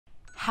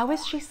How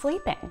is she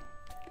sleeping?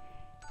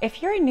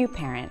 If you're a new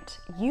parent,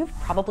 you've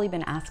probably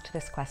been asked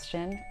this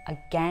question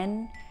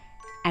again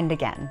and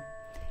again.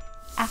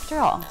 After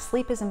all,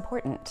 sleep is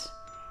important.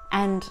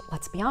 And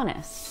let's be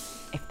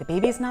honest, if the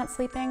baby's not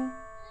sleeping,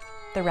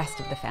 the rest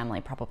of the family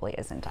probably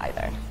isn't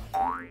either.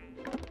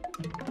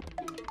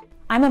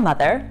 I'm a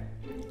mother.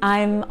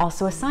 I'm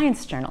also a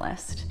science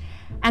journalist.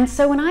 And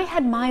so when I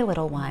had my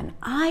little one,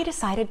 I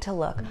decided to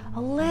look a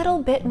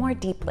little bit more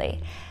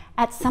deeply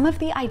at some of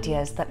the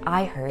ideas that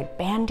I heard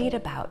bandied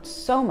about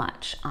so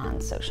much on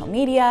social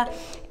media,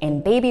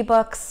 in baby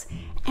books,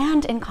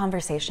 and in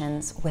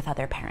conversations with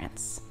other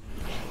parents.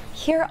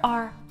 Here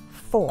are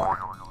 4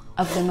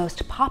 of the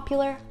most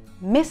popular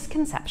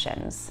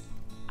misconceptions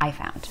I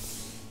found.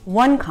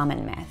 One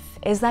common myth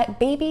is that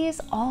babies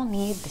all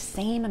need the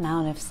same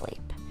amount of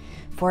sleep.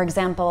 For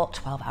example,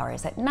 12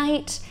 hours at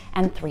night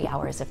and 3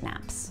 hours of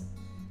naps.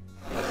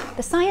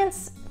 The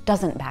science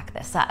doesn't back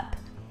this up.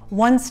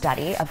 One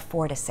study of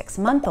 4 to 6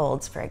 month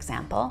olds, for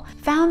example,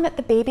 found that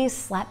the babies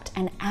slept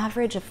an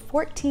average of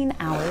 14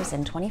 hours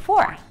in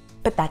 24.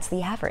 But that's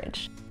the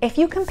average. If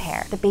you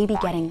compare the baby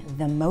getting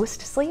the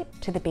most sleep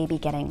to the baby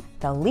getting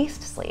the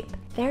least sleep,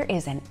 there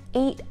is an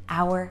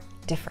 8-hour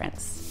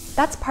difference.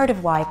 That's part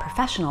of why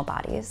professional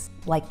bodies,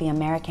 like the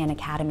American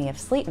Academy of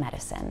Sleep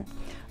Medicine,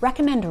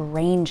 recommend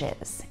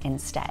ranges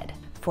instead.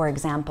 For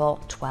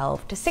example,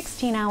 12 to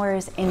 16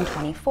 hours in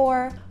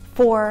 24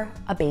 for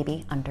a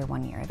baby under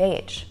 1 year of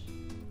age.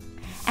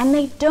 And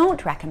they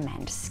don't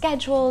recommend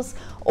schedules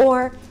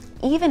or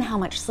even how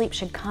much sleep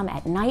should come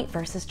at night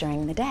versus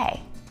during the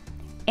day.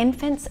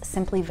 Infants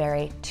simply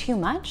vary too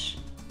much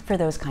for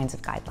those kinds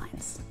of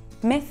guidelines.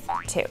 Myth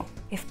 2.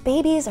 If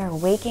babies are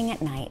waking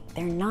at night,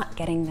 they're not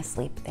getting the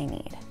sleep they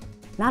need.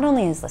 Not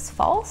only is this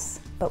false,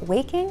 but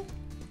waking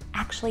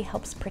actually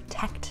helps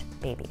protect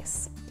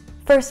babies.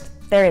 First,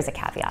 there is a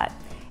caveat.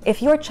 If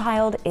your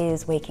child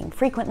is waking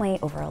frequently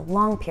over a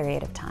long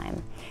period of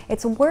time,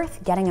 it's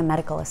worth getting a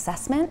medical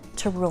assessment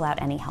to rule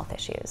out any health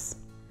issues.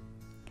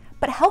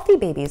 But healthy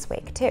babies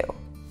wake too.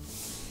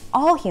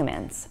 All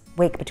humans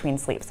wake between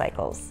sleep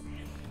cycles.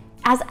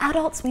 As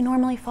adults, we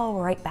normally fall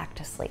right back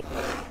to sleep.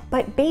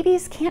 But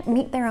babies can't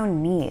meet their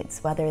own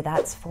needs, whether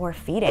that's for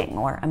feeding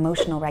or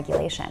emotional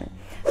regulation,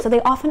 so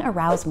they often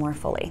arouse more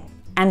fully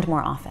and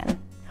more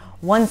often.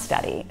 One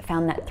study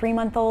found that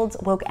 3-month-olds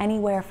woke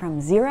anywhere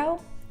from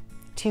 0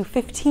 to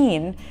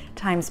 15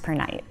 times per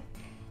night.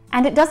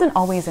 And it doesn't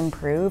always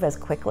improve as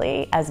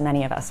quickly as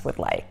many of us would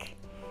like.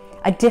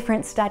 A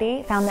different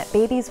study found that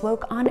babies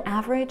woke on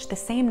average the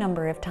same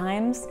number of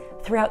times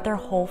throughout their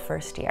whole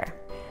first year.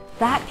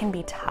 That can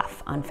be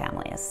tough on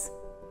families.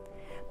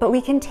 But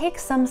we can take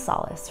some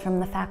solace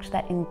from the fact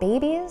that in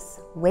babies,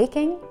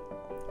 waking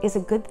is a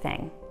good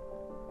thing.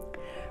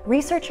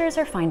 Researchers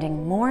are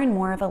finding more and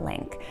more of a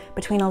link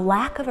between a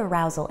lack of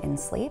arousal in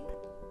sleep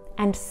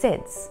and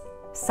SIDS,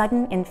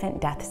 sudden infant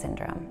death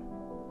syndrome.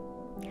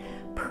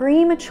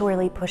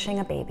 Prematurely pushing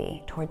a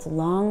baby towards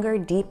longer,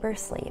 deeper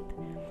sleep,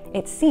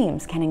 it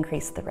seems, can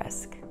increase the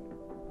risk.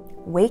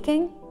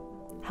 Waking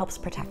helps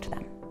protect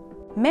them.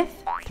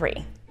 Myth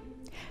 3.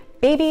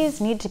 Babies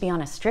need to be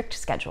on a strict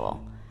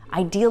schedule,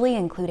 ideally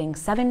including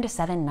 7 to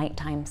 7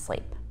 nighttime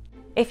sleep.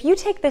 If you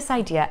take this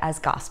idea as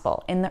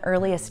gospel in the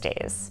earliest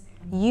days,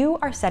 you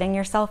are setting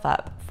yourself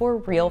up for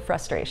real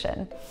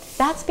frustration.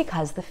 That's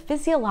because the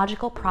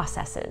physiological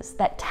processes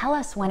that tell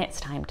us when it's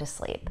time to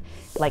sleep,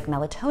 like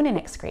melatonin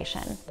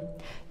excretion,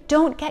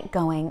 don't get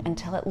going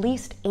until at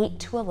least 8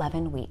 to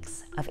 11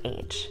 weeks of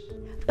age.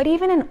 But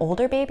even in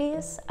older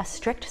babies, a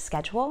strict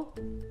schedule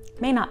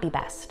may not be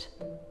best.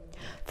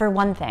 For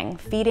one thing,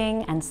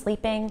 feeding and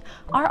sleeping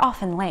are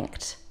often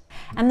linked.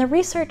 And the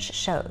research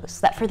shows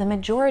that for the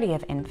majority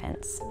of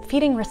infants,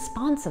 feeding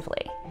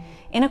responsively,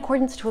 in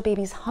accordance to a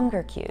baby's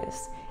hunger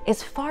cues,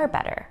 is far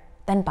better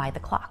than by the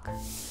clock.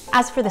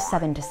 As for the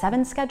 7 to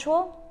 7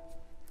 schedule,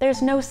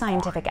 there's no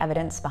scientific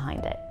evidence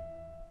behind it.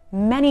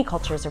 Many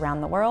cultures around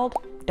the world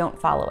don't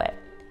follow it.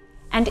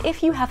 And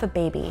if you have a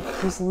baby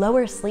who's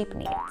lower sleep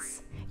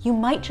needs, you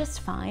might just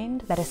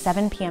find that a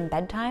 7 p.m.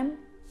 bedtime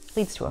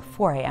leads to a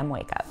 4 a.m.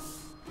 wake up.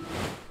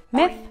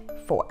 Myth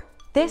 4.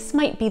 This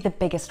might be the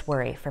biggest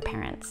worry for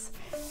parents,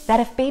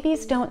 that if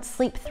babies don't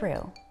sleep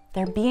through,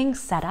 they're being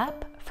set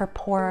up for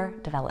poor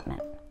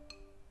development.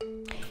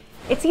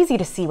 It's easy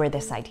to see where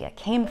this idea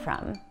came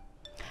from.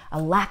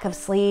 A lack of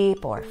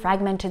sleep or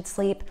fragmented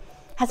sleep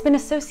has been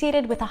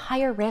associated with a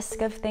higher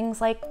risk of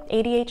things like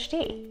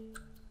ADHD.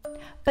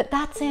 But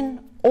that's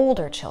in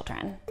older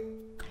children.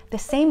 The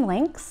same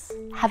links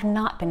have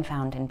not been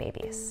found in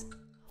babies.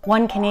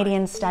 One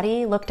Canadian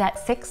study looked at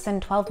 6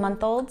 and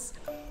 12-month-olds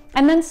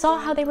and then saw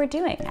how they were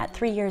doing at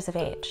 3 years of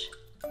age.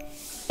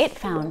 It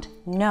found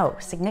no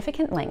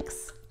significant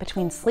links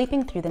between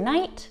sleeping through the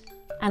night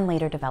and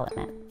later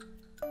development.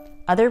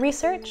 Other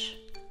research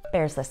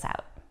bears this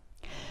out.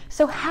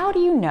 So how do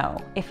you know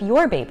if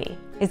your baby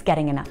is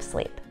getting enough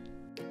sleep?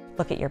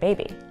 Look at your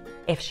baby.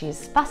 If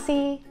she's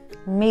fussy,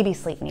 maybe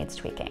sleep needs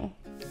tweaking.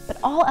 But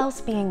all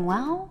else being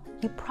well,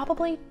 you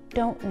probably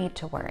don't need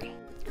to worry.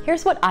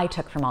 Here's what I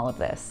took from all of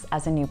this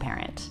as a new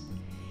parent.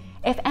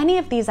 If any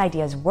of these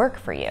ideas work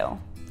for you,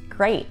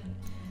 great.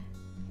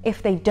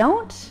 If they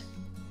don't,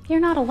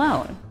 you're not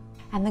alone.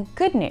 And the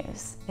good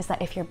news is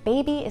that if your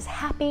baby is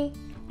happy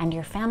and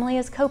your family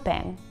is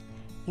coping,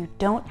 you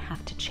don't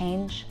have to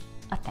change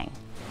a thing.